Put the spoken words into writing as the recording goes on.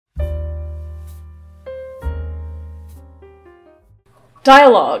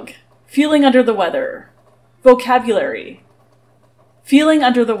Dialogue. Feeling under the weather. Vocabulary. Feeling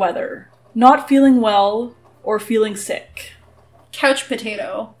under the weather. Not feeling well or feeling sick. Couch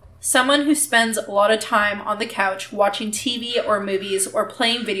potato. Someone who spends a lot of time on the couch watching TV or movies or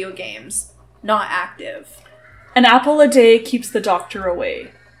playing video games. Not active. An apple a day keeps the doctor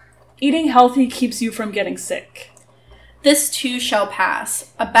away. Eating healthy keeps you from getting sick. This too shall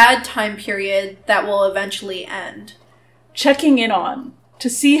pass. A bad time period that will eventually end. Checking in on. To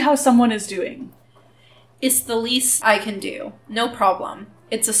see how someone is doing. It's the least I can do. No problem.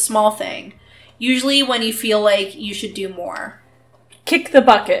 It's a small thing. Usually when you feel like you should do more. Kick the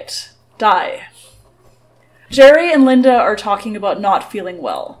bucket. Die. Jerry and Linda are talking about not feeling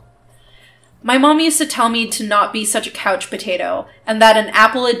well. My mom used to tell me to not be such a couch potato, and that an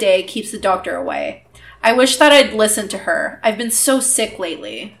apple a day keeps the doctor away. I wish that I'd listened to her. I've been so sick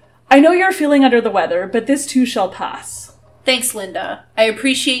lately. I know you're feeling under the weather, but this too shall pass. Thanks, Linda. I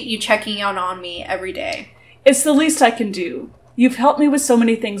appreciate you checking out on me every day. It's the least I can do. You've helped me with so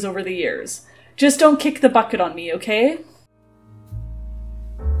many things over the years. Just don't kick the bucket on me, okay?